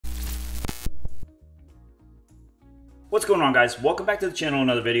What's going on, guys? Welcome back to the channel,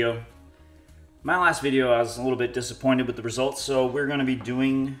 another video. My last video I was a little bit disappointed with the results, so we're going to be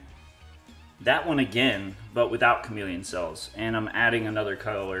doing that one again, but without chameleon cells. And I'm adding another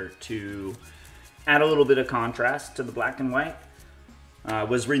color to add a little bit of contrast to the black and white. I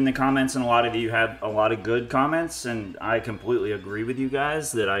was reading the comments and a lot of you had a lot of good comments, and I completely agree with you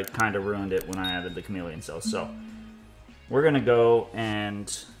guys that I kind of ruined it when I added the chameleon cells. So we're going to go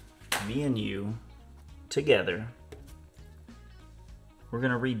and me and you together, we're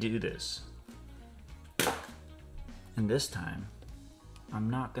gonna redo this. And this time, I'm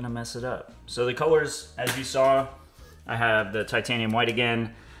not gonna mess it up. So the colors, as you saw, I have the titanium white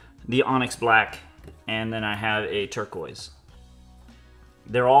again, the onyx black, and then I have a turquoise.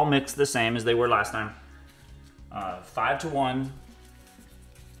 They're all mixed the same as they were last time. 5:1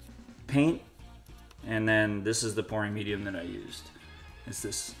 paint, and then this is the pouring medium that I used. It's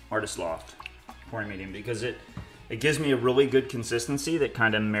this Artist Loft pouring medium because it gives me a really good consistency that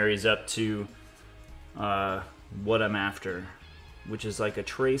kind of marries up to what I'm after, which is like a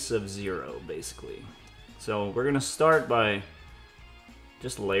trace of zero, basically. So we're gonna start by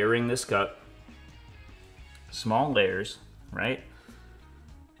just layering this cup, small layers, right?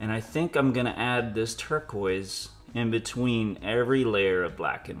 And I think I'm gonna add this turquoise in between every layer of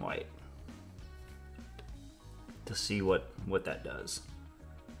black and white to see what that does.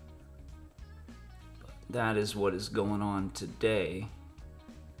 That is what is going on today.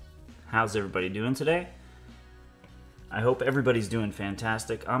 How's everybody doing today? I hope everybody's doing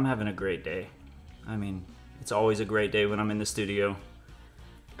fantastic. I'm having a great day. I mean, it's always a great day when I'm in the studio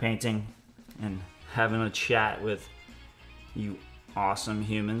painting and having a chat with you awesome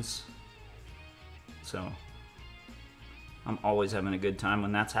humans. So I'm always having a good time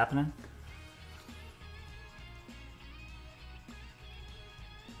when that's happening.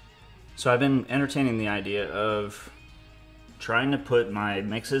 So I've been entertaining the idea of trying to put my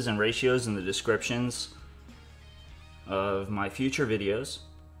mixes and ratios in the descriptions of my future videos.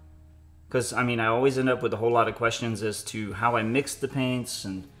 Because, I mean, I always end up with a whole lot of questions as to how I mix the paints,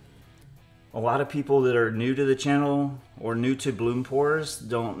 and a lot of people that are new to the channel or new to bloom pours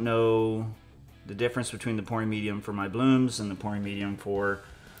don't know the difference between the pouring medium for my blooms and the pouring medium for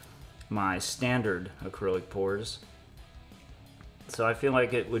my standard acrylic pours. So I feel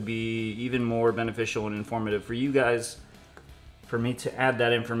like it would be even more beneficial and informative for you guys for me to add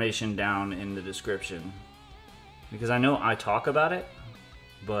that information down in the description. Because I know I talk about it,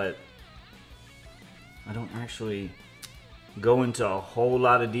 but I don't actually go into a whole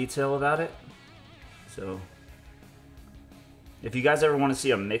lot of detail about it. So if you guys ever want to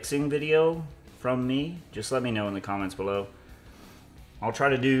see a mixing video from me, just let me know in the comments below. I'll try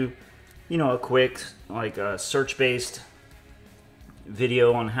to do, you know, a quick, like a search-based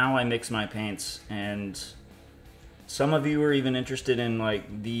video on how I mix my paints, and some of you are even interested in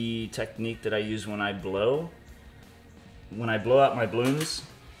like the technique that I use when I blow out my blooms.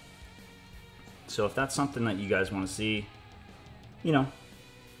 So if that's something that you guys want to see, you know,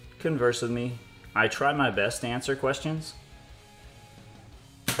 converse with me. I try my best to answer questions.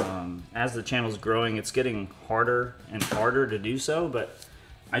 As the channel's growing, it's getting harder and harder to do so, but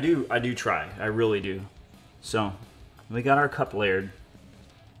I do try. I really do. So we got our cup layered.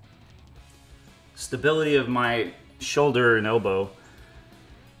 Stability of my shoulder and elbow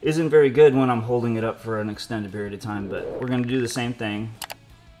isn't very good when I'm holding it up for an extended period of time, but we're going to do the same thing.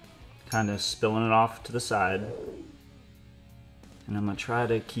 Kind of spilling it off to the side. And I'm going to try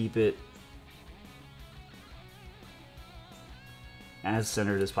to keep it as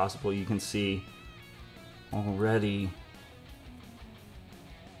centered as possible. You can see already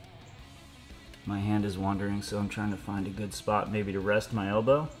my hand is wandering, so I'm trying to find a good spot maybe to rest my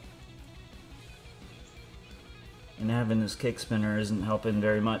elbow. And having this kick spinner isn't helping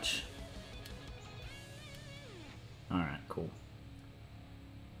very much. Alright, cool.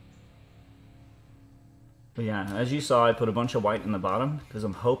 But yeah, as you saw, I put a bunch of white in the bottom because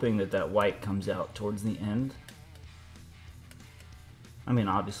I'm hoping that that white comes out towards the end. I mean,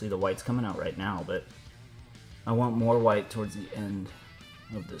 obviously the white's coming out right now, but I want more white towards the end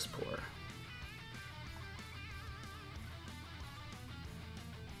of this pour.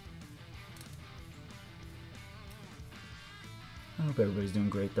 I hope everybody's doing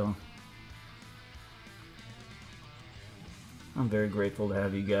great though. I'm very grateful to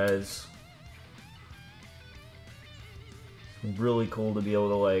have you guys. It's really cool to be able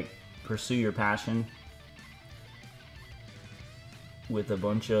to like pursue your passion with a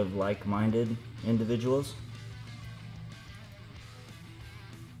bunch of like-minded individuals.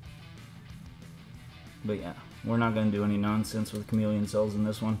 But yeah, we're not going to do any nonsense with chameleon cells in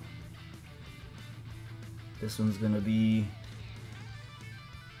this one. This one's gonna be,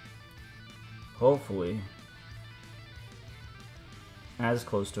 hopefully, as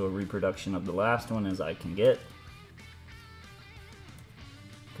close to a reproduction of the last one as I can get,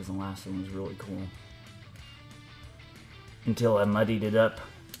 because the last one was really cool until I muddied it up.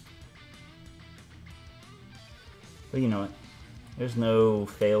 But you know what? There's no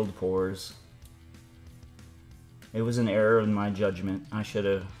failed pours. It was an error in my judgment.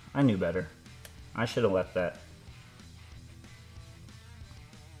 I knew better. I should have left that.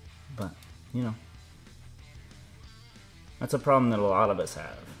 But, you know, that's a problem that a lot of us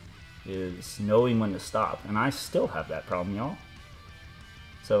have, is knowing when to stop. And I still have that problem, y'all.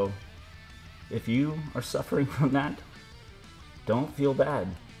 So, if you are suffering from that, don't feel bad,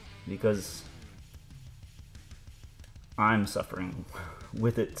 because I'm suffering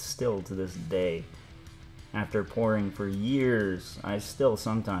with it still to this day. After pouring for years, I still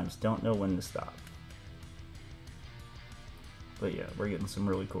sometimes don't know when to stop. But yeah, we're getting some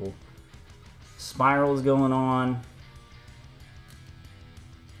really cool spirals going on.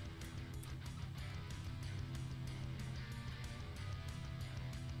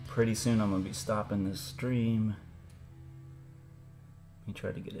 Pretty soon I'm gonna be stopping this stream. Let me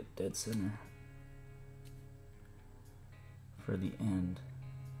try to get it dead center for the end.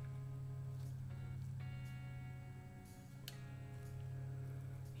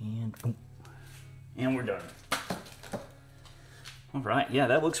 And boom. And we're done. All right, yeah,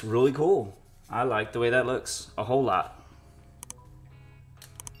 that looks really cool. I like the way that looks a whole lot.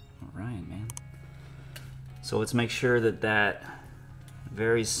 All right, man. So let's make sure that that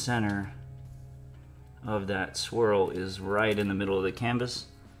very center of that swirl is right in the middle of the canvas.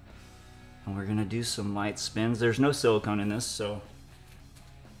 And we're gonna do some light spins. There's no silicone in this, so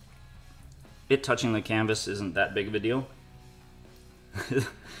it touching the canvas isn't that big of a deal.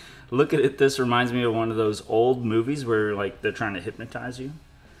 Look at it, this reminds me of one of those old movies where like they're trying to hypnotize you.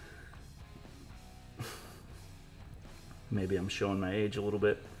 Maybe I'm showing my age a little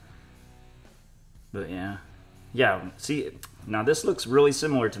bit. But yeah. Yeah, see, now this looks really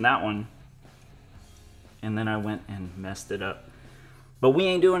similar to that one. And then I went and messed it up. But we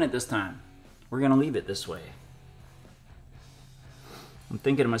ain't doing it this time. We're gonna leave it this way. I'm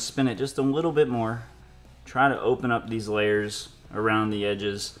thinking I'm gonna spin it just a little bit more. Try to open up these layers around the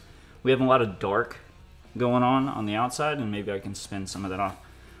edges. We have a lot of dark going on the outside, and maybe I can spin some of that off.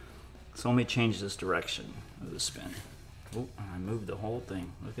 So let me change this direction of the spin. Oh, I moved the whole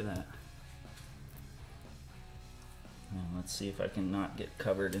thing. Look at that. And let's see if I can not get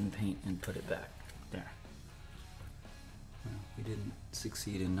covered in paint and put it back. There. Well, we didn't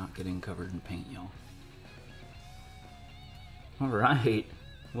succeed in not getting covered in paint, y'all. All right.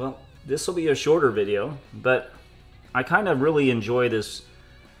 Well, this will be a shorter video, but I kind of really enjoy this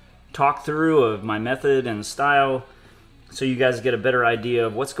talk through of my method and style, so you guys get a better idea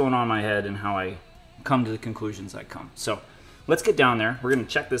of what's going on in my head and how I come to the conclusions I come. So let's get down there. We're gonna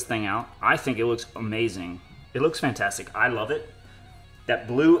check this thing out. I think it looks amazing. It looks fantastic. I love it. That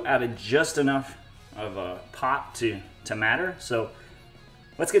blue added just enough of a pop to matter. So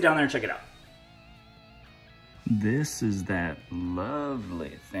let's get down there and check it out. This is that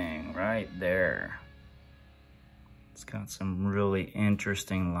lovely thing right there. It's got some really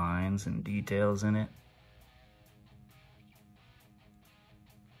interesting lines and details in it.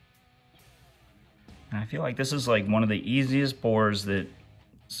 And I feel like this is like one of the easiest pours that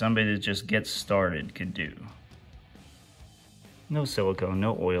somebody that just gets started could do. No silicone,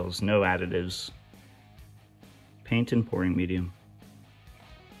 no oils, no additives. Paint and pouring medium.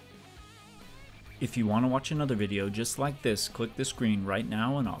 If you want to watch another video just like this, click the screen right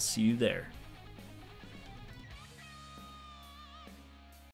now and I'll see you there.